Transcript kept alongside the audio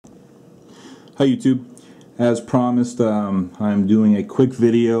Hi YouTube. As promised, I'm doing a quick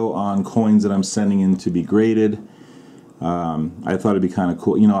video on coins that I'm sending in to be graded. I thought it'd be kind of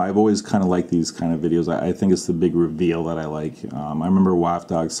cool. You know, I've always kind of liked these kind of videos. I think it's the big reveal that I like. I remember Waff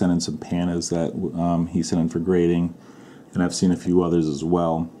Dog sending some Panas that he sent in for grading, and I've seen a few others as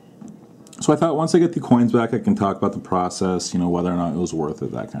well. So I thought once I get the coins back, I can talk about the process, you know, whether or not it was worth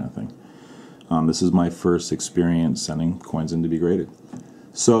it, that kind of thing. This is my first experience sending coins in to be graded.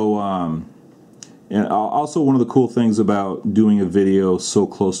 So, and also one of the cool things about doing a video so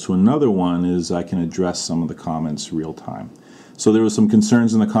close to another one is I can address some of the comments real time. So there was some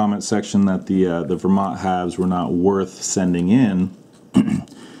concerns in the comment section that the Vermont halves were not worth sending in,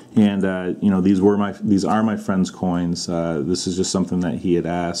 and you know, these are my friend's coins. This is just something that he had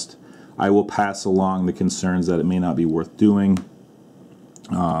asked. I will pass along the concerns that it may not be worth doing.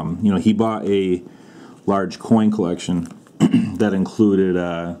 You know, he bought a large coin collection that included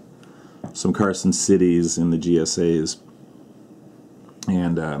some Carson Cities in the GSAs,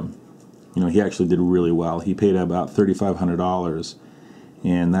 and you know, he actually did really well. He paid about $3,500,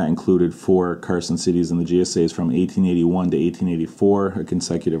 and that included 4 Carson Cities in the GSAs from 1881 to 1884, a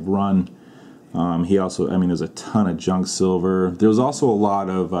consecutive run. He also, I mean, there's a ton of junk silver. There was also a lot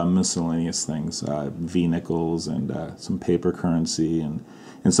of miscellaneous things, V-nickels and some paper currency, and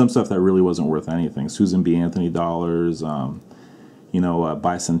some stuff that really wasn't worth anything. Susan B. Anthony dollars, you know,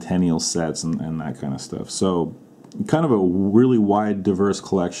 bicentennial sets and that kind of stuff. So kind of a really wide, diverse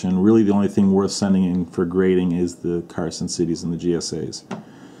collection. Really the only thing worth sending in for grading is the Carson Cities and the GSAs.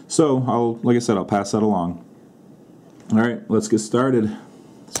 So like I said, I'll pass that along. All right, let's get started.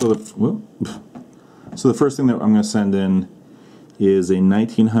 So the first thing that I'm going to send in is a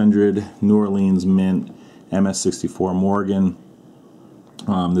 1900 New Orleans Mint MS64 Morgan.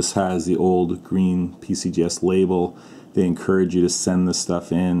 This has the old green PCGS label. They encourage you to send this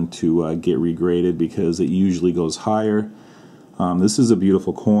stuff in to get regraded because it usually goes higher. This is a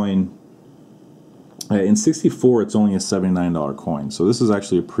beautiful coin. In 64, it's only a $79 coin, so this is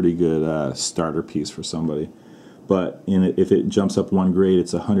actually a pretty good starter piece for somebody. But if it jumps up one grade,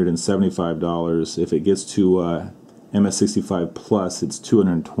 it's $175. If it gets to MS65 Plus, it's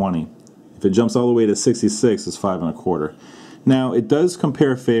 $220. If it jumps all the way to 66, it's $5.25. Now, it does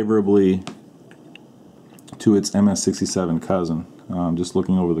compare favorably to its MS67 cousin. Just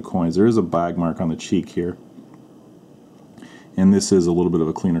looking over the coins, there is a bag mark on the cheek here, and this is a little bit of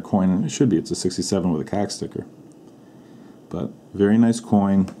a cleaner coin, and it should be. It's a 67 with a CAC sticker, but very nice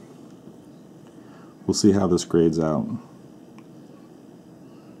coin. We'll see how this grades out.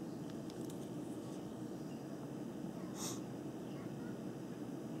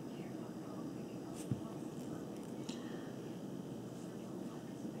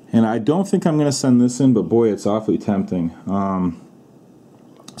 And I don't think I'm going to send this in, but boy, it's awfully tempting.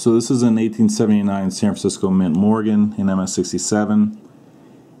 So this is an 1879 San Francisco Mint Morgan in MS67.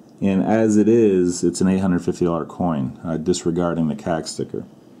 And as it is, it's an $850 coin, disregarding the CAC sticker.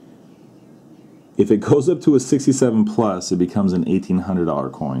 If it goes up to a 67 Plus, it becomes an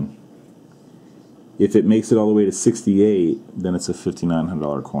 $1,800 coin. If it makes it all the way to 68, then it's a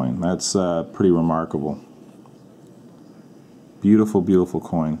 $5,900 coin. That's pretty remarkable. Beautiful, beautiful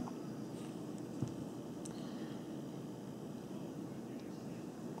coin.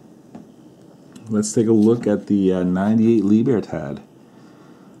 Let's take a look at the 98 Libertad.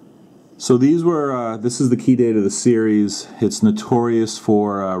 So these were, this is the key date of the series. It's notorious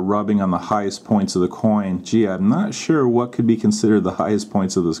for rubbing on the highest points of the coin. Gee, I'm not sure what could be considered the highest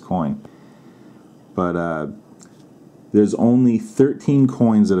points of this coin. But there's only 13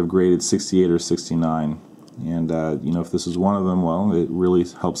 coins that have graded 68 or 69. And, you know, if this is one of them, well, it really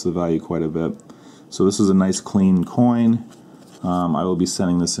helps the value quite a bit. So this is a nice clean coin. I will be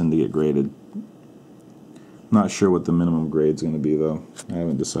sending this in to get graded. Not sure what the minimum grade is going to be, though. I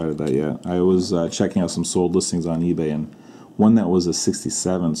haven't decided that yet. I was checking out some sold listings on eBay, and one that was a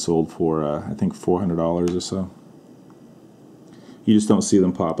 67 sold for, I think, $400 or so. You just don't see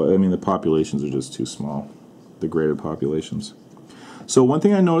them pop up. I mean, the populations are just too small, the graded populations. So one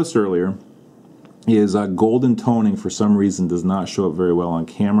thing I noticed earlier is golden toning, for some reason, does not show up very well on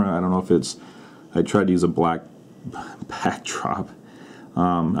camera. I don't know if it's, I tried to use a black backdrop. I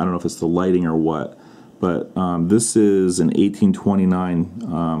don't know if it's the lighting or what. But this is an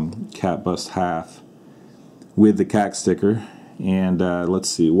 1829 cat bust half with the CAC sticker. And let's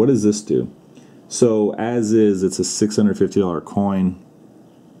see, what does this do? So as is, it's a $650 coin.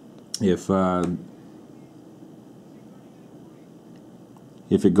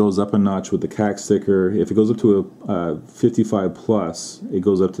 If it goes up a notch with the CAC sticker, if it goes up to a 55 plus, it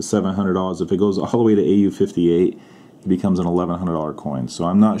goes up to $700. If it goes all the way to AU 58, it becomes an $1,100 coin. So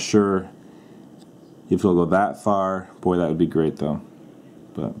I'm not sure If it'll go that far, boy, that would be great though.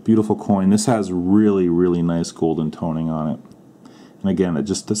 But beautiful coin. This has really, really nice golden toning on it. And again, it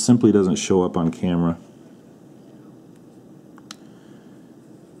just simply doesn't show up on camera.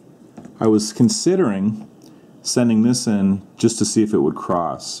 I was considering sending this in just to see if it would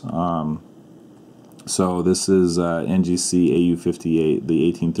cross. So this is NGC AU58, the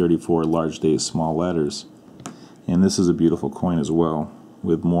 1834 large date small letters. And this is a beautiful coin as well,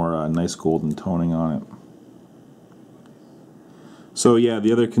 with more nice golden toning on it. So yeah,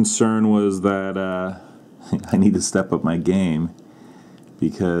 the other concern was that I need to step up my game,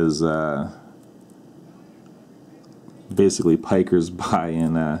 because basically pikers buy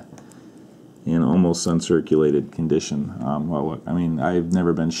in almost uncirculated condition. Well, look, I mean, I've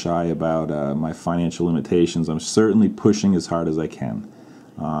never been shy about my financial limitations. I'm certainly pushing as hard as I can.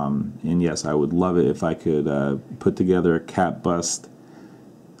 And yes, I would love it if I could put together a cap bust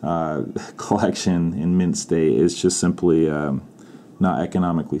collection in mint state. It's just simply not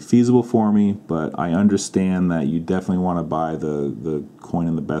economically feasible for me, but I understand that you definitely want to buy the coin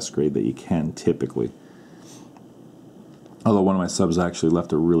in the best grade that you can typically. Although one of my subs actually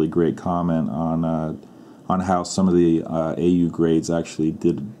left a really great comment on how some of the AU grades actually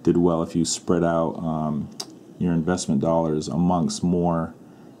did well if you spread out your investment dollars amongst more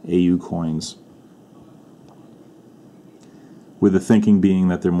AU coins, with the thinking being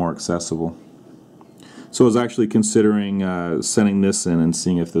that they're more accessible. So I was actually considering sending this in and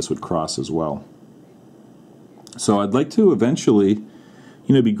seeing if this would cross as well. So I'd like to eventually, you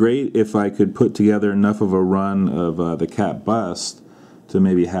know, it'd be great if I could put together enough of a run of the cap bust to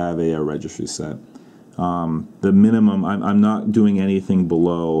maybe have a registry set. The minimum, I'm not doing anything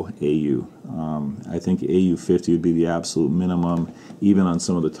below AU. I think AU 50 would be the absolute minimum, even on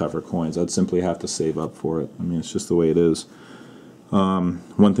some of the tougher coins. I'd simply have to save up for it. I mean, it's just the way it is.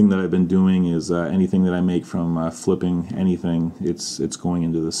 One thing that I've been doing is anything that I make from flipping anything, it's going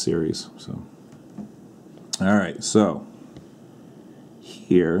into this series. So, all right, so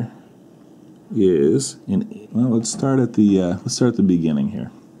here is well, let's start at the beginning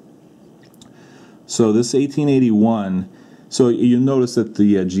here. So this 1881. So you'll notice that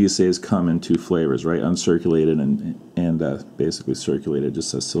the GSAs come in two flavors, right? Uncirculated and basically circulated,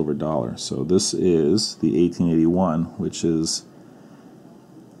 just a silver dollar. So this is the 1881, which is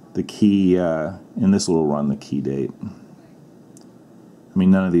the key, in this little run, the key date. I mean,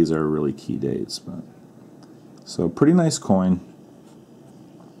 none of these are really key dates, but so pretty nice coin.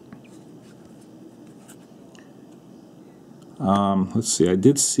 Let's see, I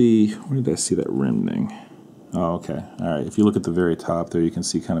did see, where did I see that rim ding? Oh, okay. All right. If you look at the very top there, you can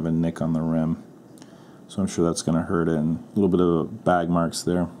see kind of a nick on the rim. So I'm sure that's going to hurt it, and a little bit of bag marks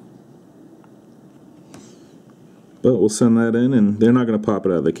there. But we'll send that in, and they're not going to pop it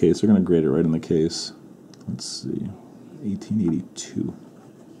out of the case. They're going to grade it right in the case. Let's see. 1882.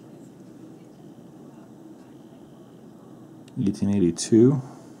 1882.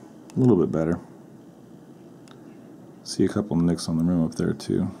 A little bit better. See a couple nicks on the rim up there,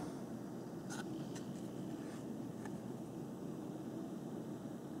 too.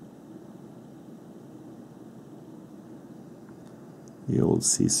 The old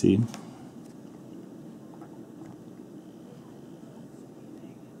CC.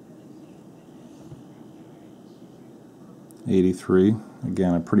 '83.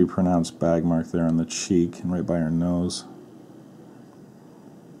 Again, a pretty pronounced bag mark there on the cheek and right by her nose.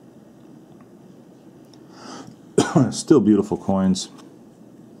 Still beautiful coins.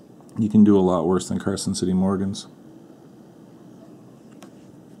 You can do a lot worse than Carson City Morgans.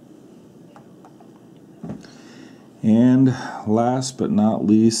 And last but not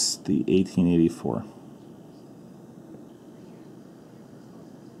least, the 1884.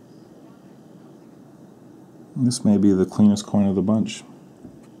 This may be the cleanest coin of the bunch.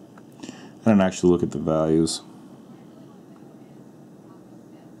 I didn't actually look at the values.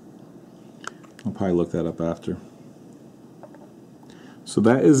 I'll probably look that up after. So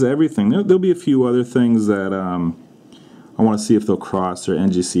that is everything. There'll be a few other things that I want to see if they'll cross or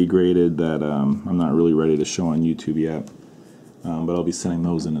NGC graded that I'm not really ready to show on YouTube yet. But I'll be sending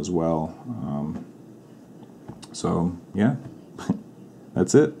those in as well. So yeah,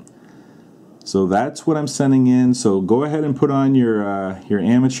 that's it. So that's what I'm sending in. So go ahead and put on your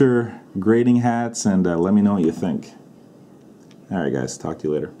amateur grading hats and let me know what you think. All right, guys. Talk to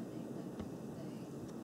you later.